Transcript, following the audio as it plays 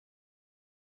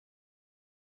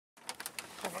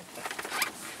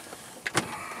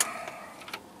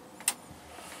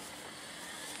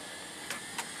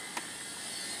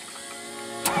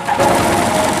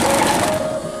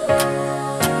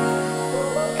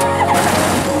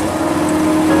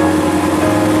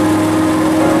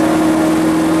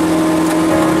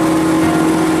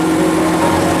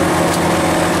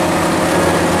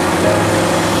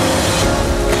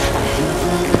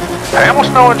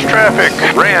no one's traffic.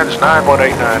 Rans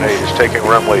 91898 is taking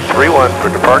runway 31 for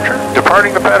departure.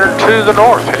 Departing the pattern to the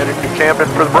north, heading to Camden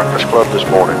for the Breakfast Club this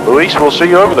morning. Luis, we'll see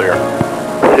you over there.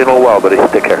 See you in a while, buddy.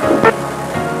 Take care.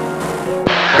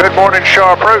 Good morning,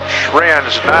 Shaw approach.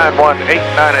 Rans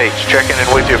 91898 checking in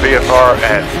with you VFR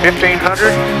at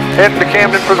 1500. Heading to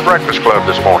Camden for the Breakfast Club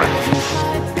this morning.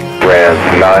 Rans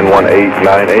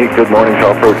 91898, good morning,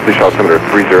 Shaw approach, Kershaw altimeter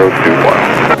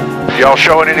 3021. Y'all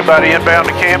showing anybody inbound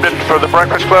to Camden for the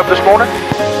Breakfast Club this morning?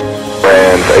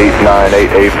 Rans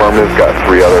 8988 affirmative, got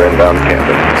 3 other inbound to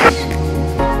Camden.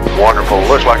 Wonderful,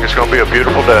 looks like it's going to be a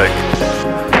beautiful day.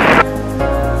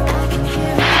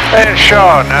 And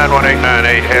Shaw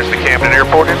 91898 has the Camden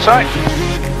Airport in sight.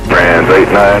 Rans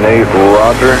 898,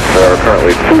 roger. There are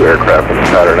currently 2 aircraft in the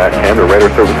pattern at Camden. Radar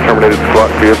service terminated.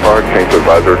 Squawk VFR, change to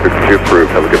advisory, frequency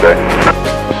approved. Have a good day.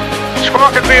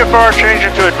 Squawk and VFR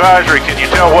changing to advisory. Can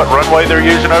you tell what runway they're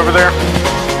using over there?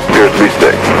 Appears to be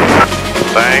 6.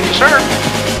 Thank you, sir.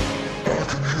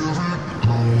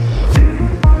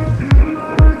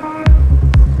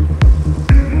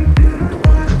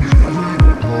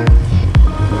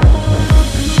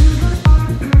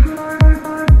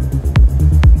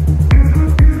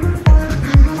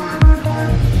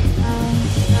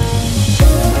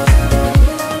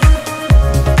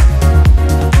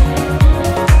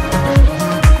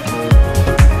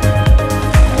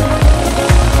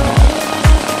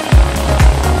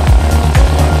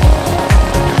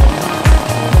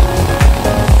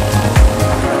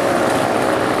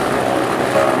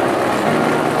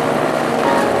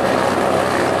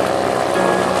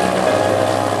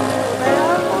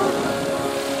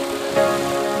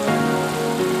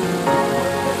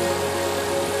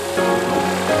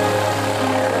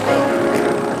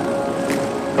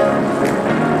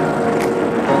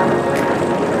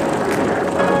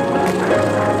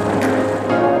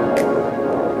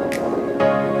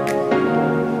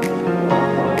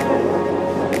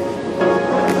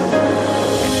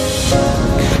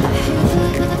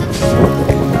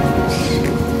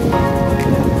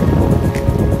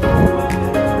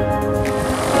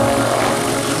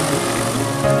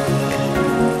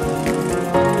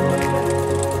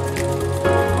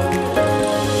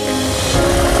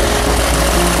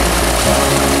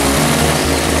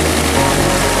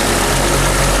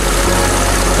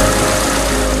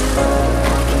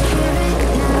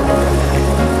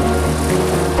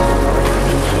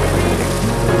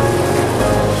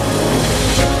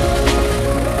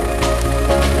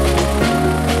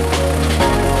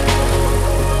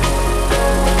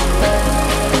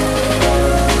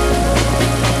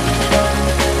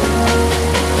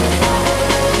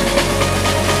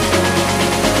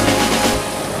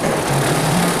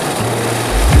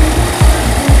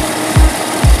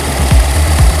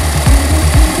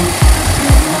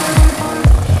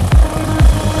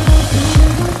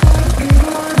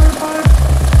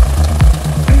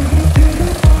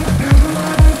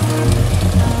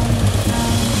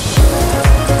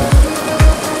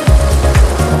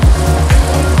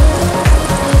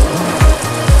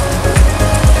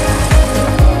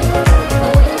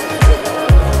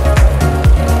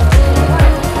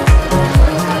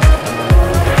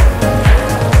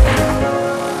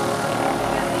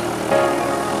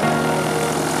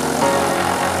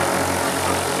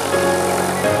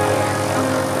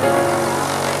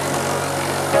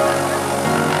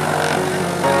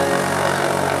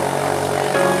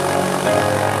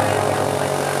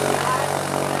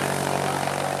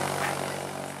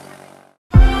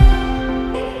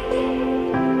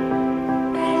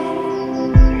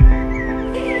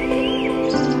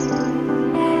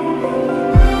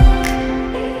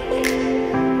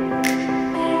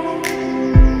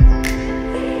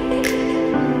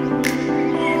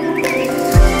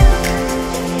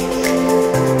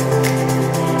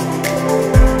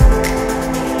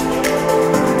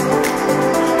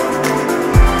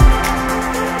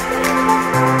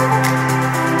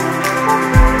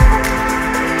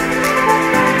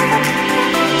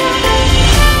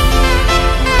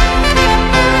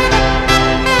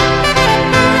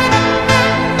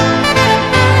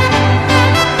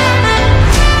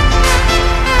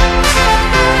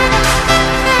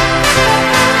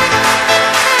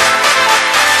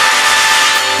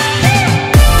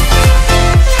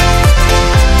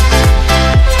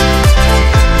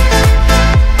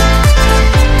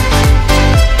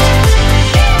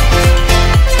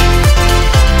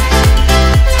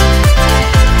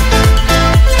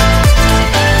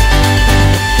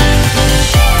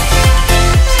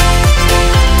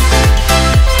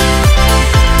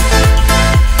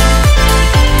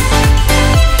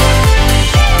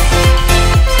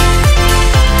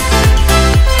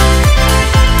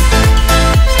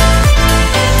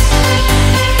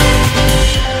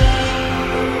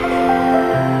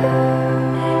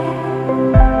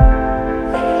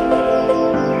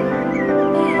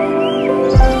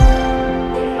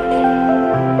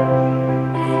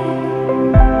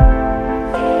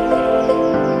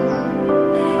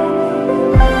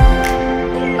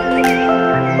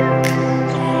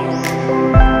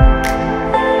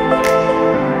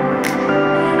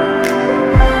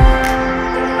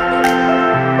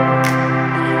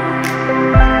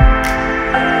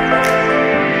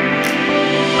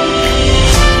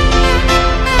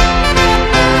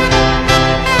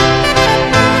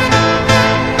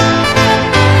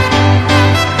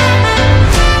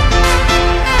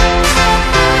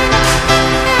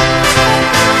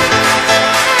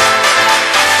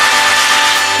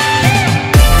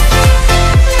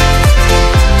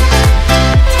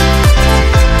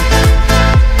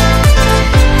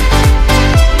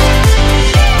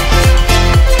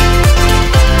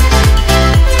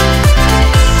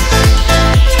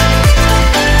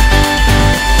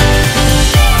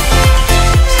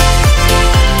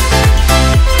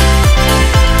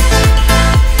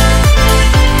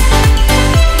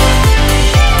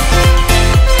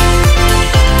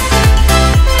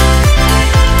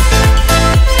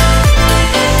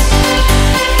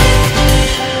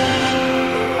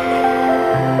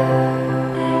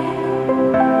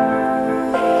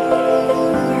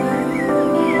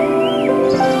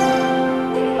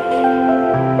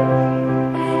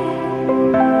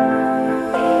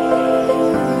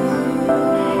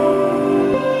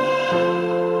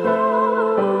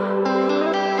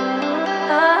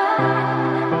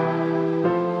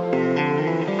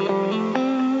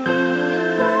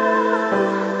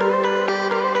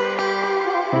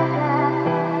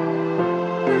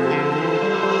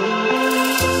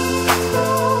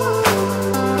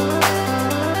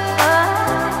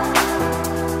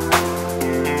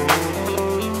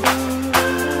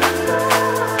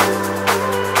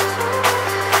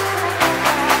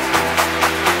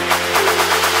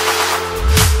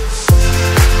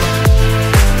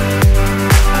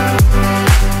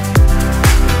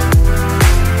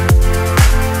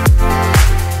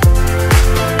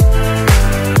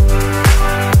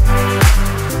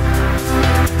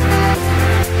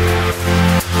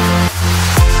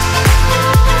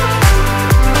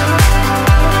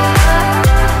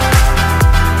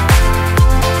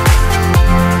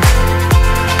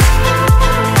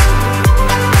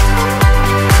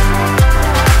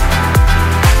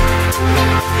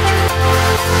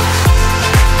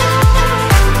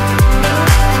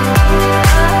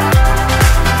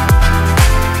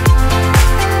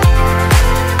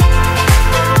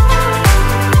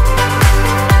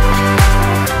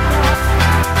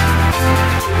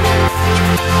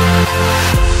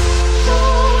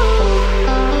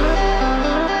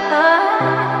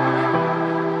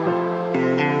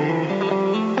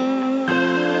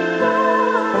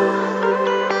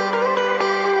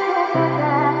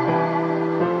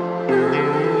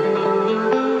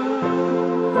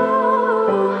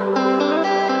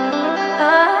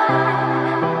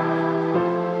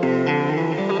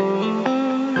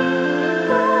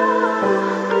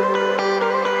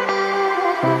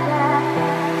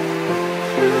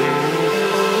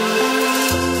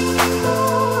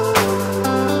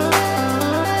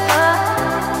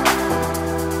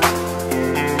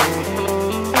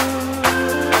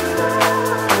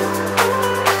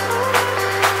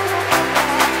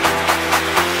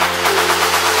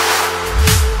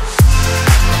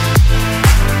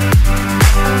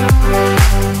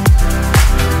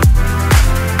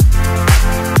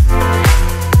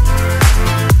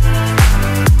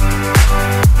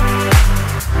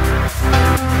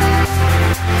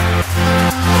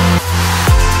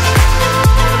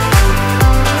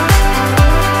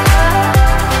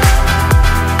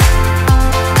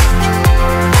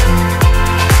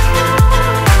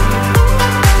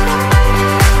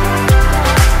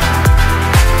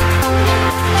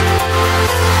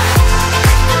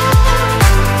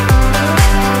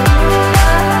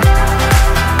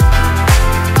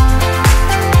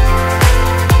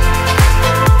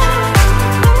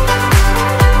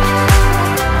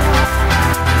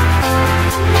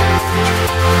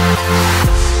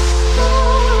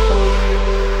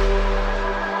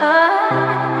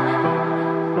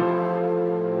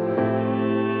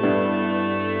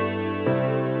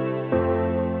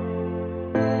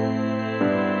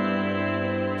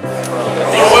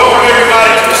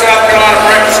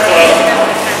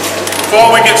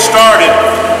 Before we get started,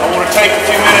 I want to take a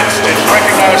few minutes and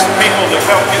recognize the people that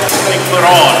helped get this thing put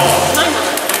on.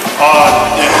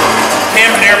 The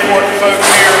Camden Airport folks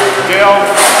here, Dale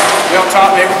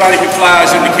taught me, everybody who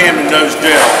flies into Camden knows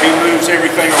Dale. He moves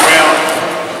everything around.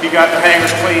 He got the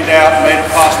hangars cleaned out and made it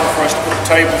possible for us to put the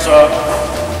tables up.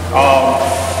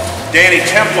 Danny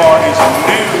Templar is a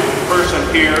new person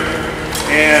here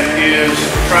and is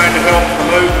trying to help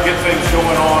promote and get things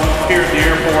going on here at the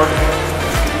airport.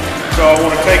 So I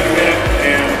want to take a minute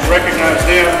and recognize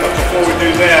them, but before we do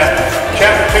that,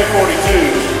 Chapter 242,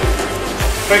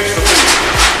 Fix the Food.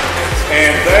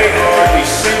 And they are the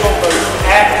single most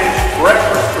active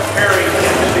breakfast preparing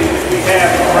entity that we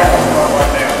have in the breakfast club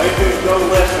right now. They do no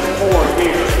less than 4 a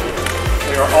year.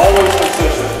 They are always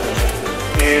consistent.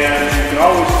 And you can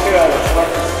always tell if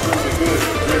breakfast is really good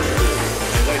if the grits are good.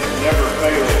 They never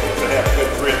fail to have good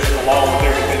grits along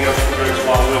with everything else that goes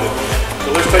along with it.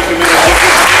 So let's take a minute and look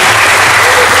at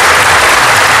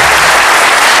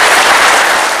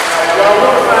what I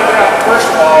want to find out, first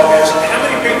of all, is how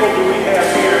many people do we have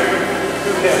here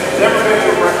who have never been to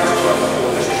a breakfast club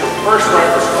before? This is your first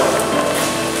breakfast club.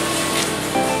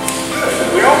 Good.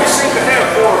 We always seem to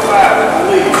have 4 or 5 at the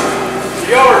least.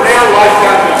 Y'all are now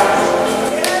lifetime members.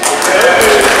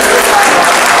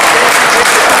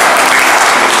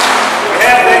 We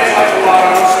have things like a lot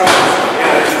of so,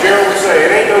 as Gerald would say,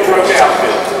 it ain't no broke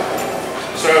outfit.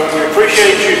 So we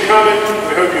appreciate you coming.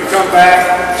 We hope you come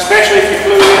back, especially if you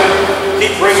flew in.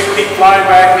 Keep flying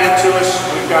back into us.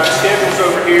 We've got schedules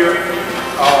over here,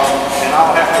 and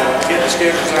I'll have to get the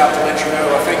schedules out to let you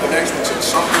know. I think the next one's in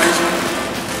some reason.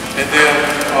 And then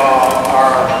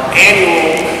our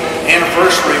annual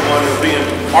anniversary one will be in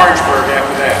Orangeburg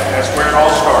after that. That's where it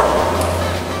all started.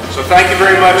 So thank you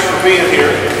very much for being here.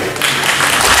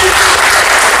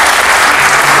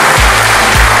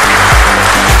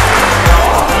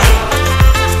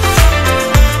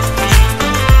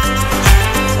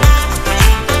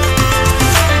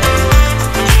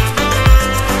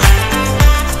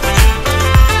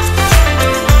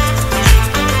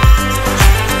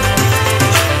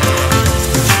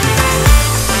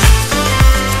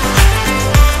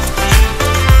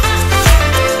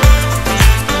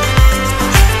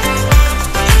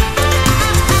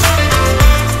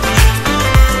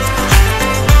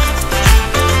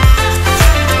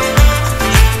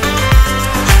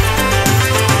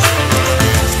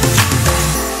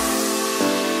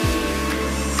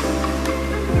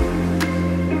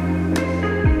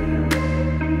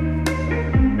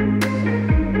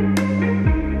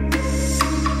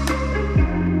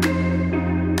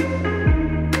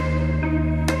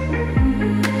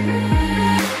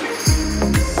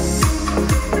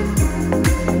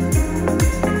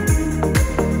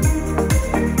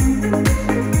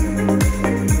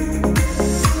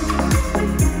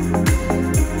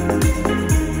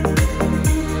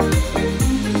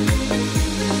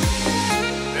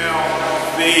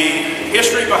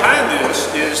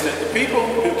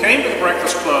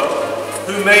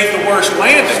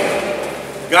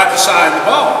 Got to sign the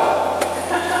ball.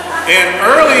 And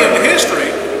early in the history,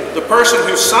 the person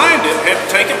who signed it had to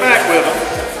take it back with them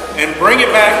and bring it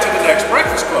back to the next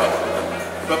breakfast club.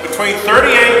 But between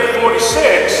 38 and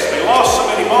 46, they lost so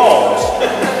many balls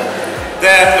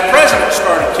that the president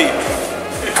started keeping.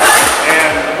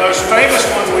 And the most famous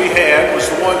one we had was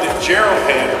the one that Gerald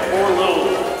had, the poor little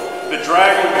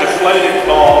bedraggled, deflated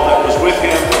ball that was with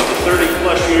him for the 30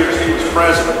 plus years he was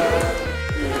president.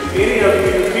 Any of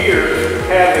you here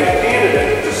have a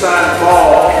candidate to sign the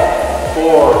ball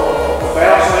for the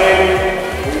bounce landing?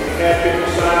 We can have people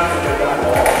sign for the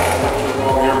ball at the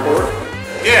wrong airport.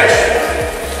 Yes.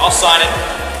 I'll sign it.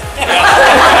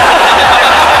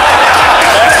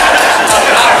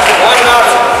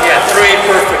 Yeah, 3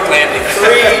 perfect landings.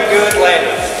 3 good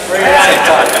landings.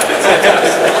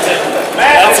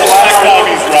 That's a lot of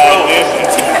coffees, right?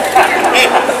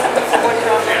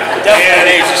 And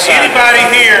anybody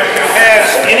here who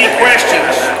has any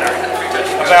questions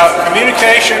about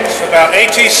communications, about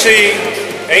ATC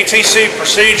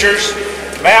procedures,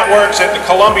 Matt works at the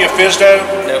Columbia FISDO.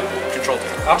 Nope, Control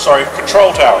Tower. I'm sorry,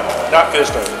 Control Tower, not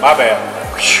FISDO, my bad.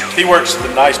 He works at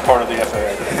the nice part of the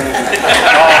FAA.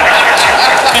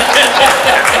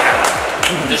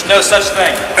 There's no such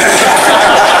thing.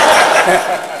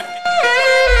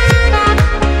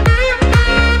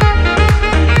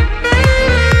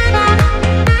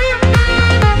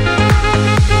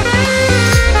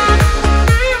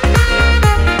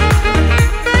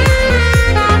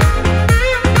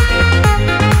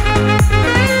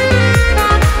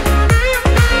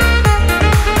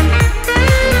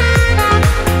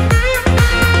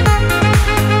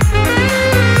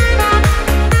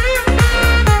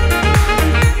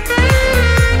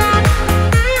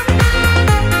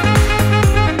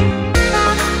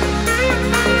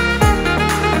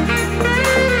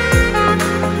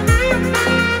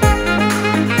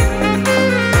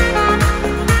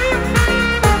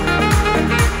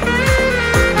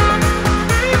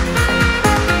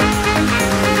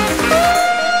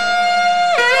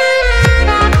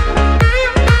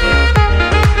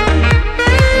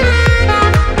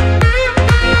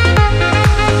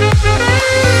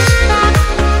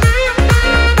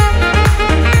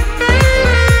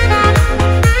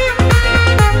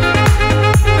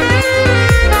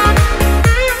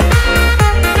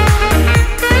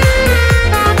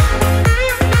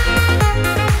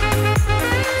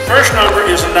 first number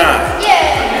is a 9.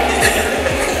 Yeah.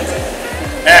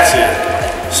 That's it.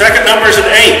 Second number is an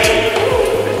 8.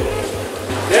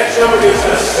 Next number is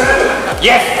a 7.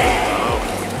 Yes.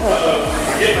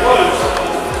 Get close.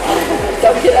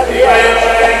 Don't get up Anybody else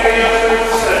have anything else to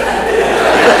say?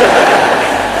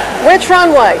 Which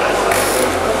runway?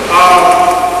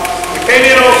 We came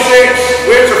in on 6.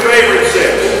 Which are favorite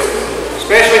 6?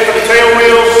 Especially for the tail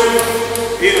wheels.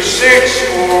 Either 6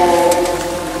 or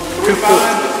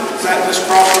 3-5. Is that this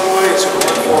crossway? It's a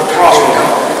crossway.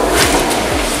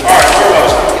 Alright, where was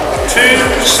it?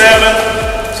 2, 7.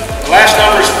 The last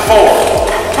number is 4.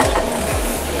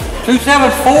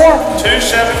 274? 2,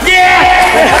 7.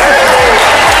 Yeah!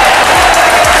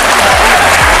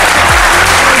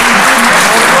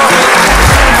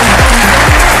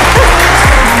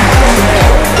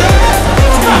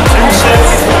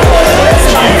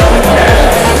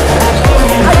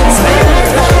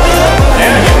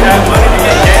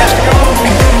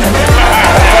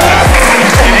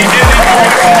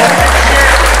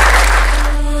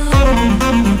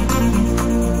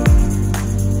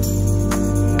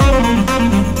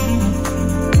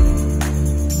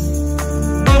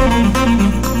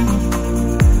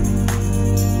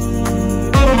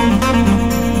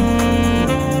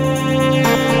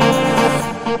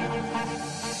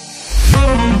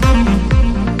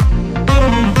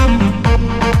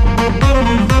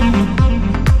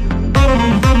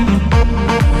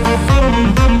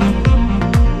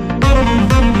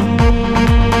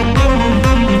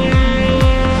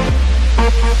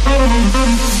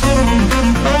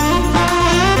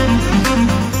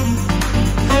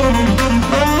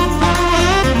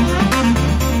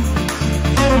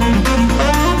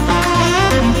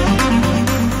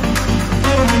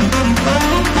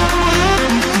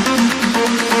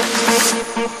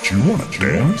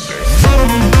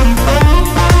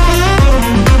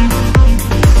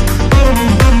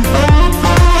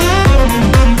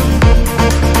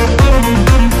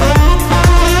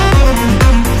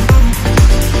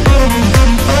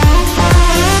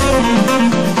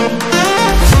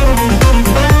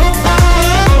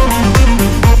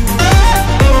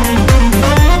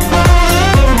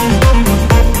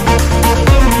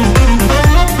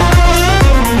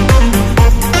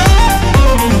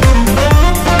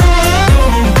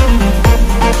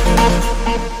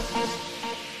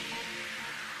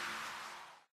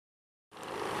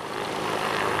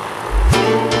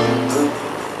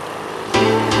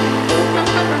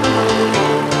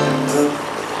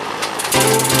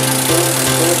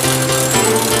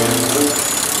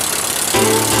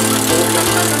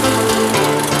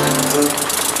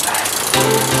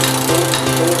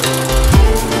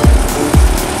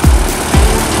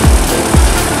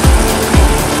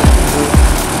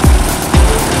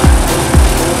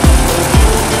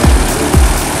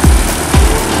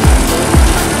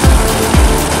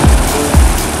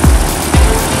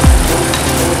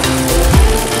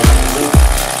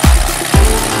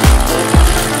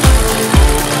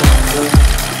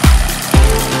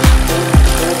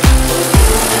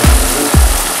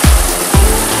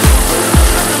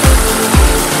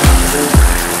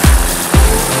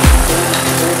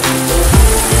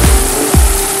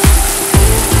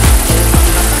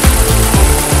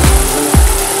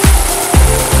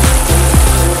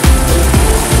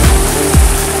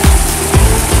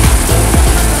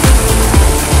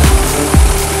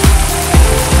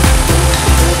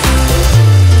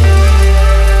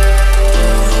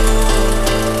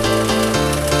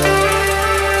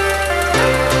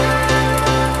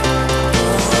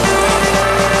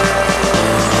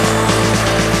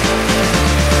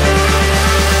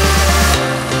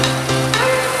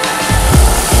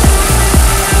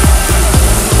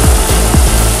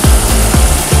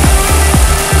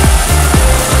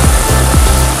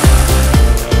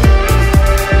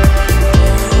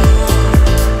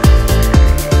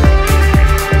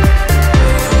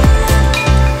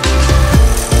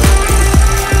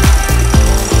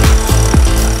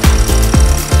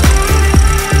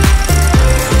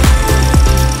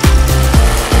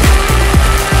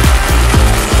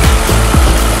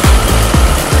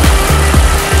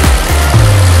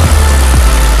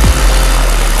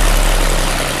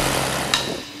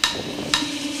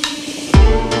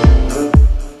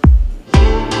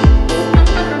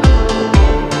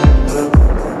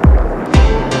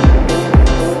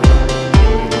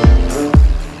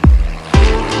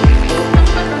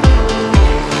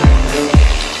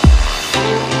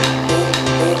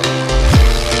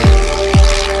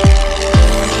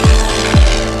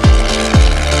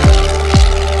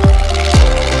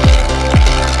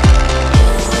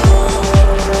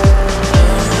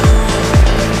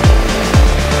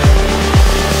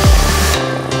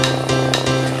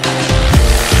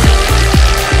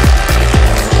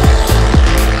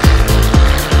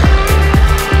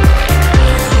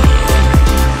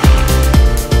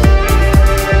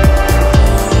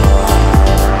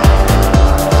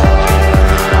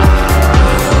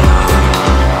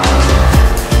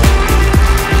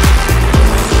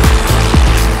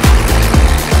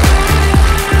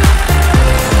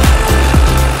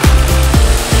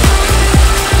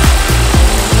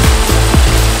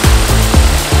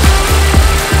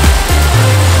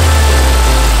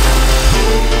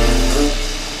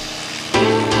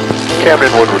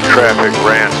 Camden Woodward traffic,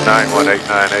 RANS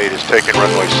 91898 is taking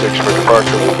runway 6 for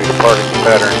departure. We'll be departing the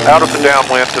pattern out of the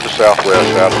downwind to the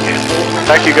southwest out of Camden.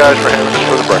 Thank you guys for having us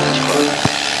for the Breakfast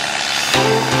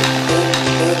Club.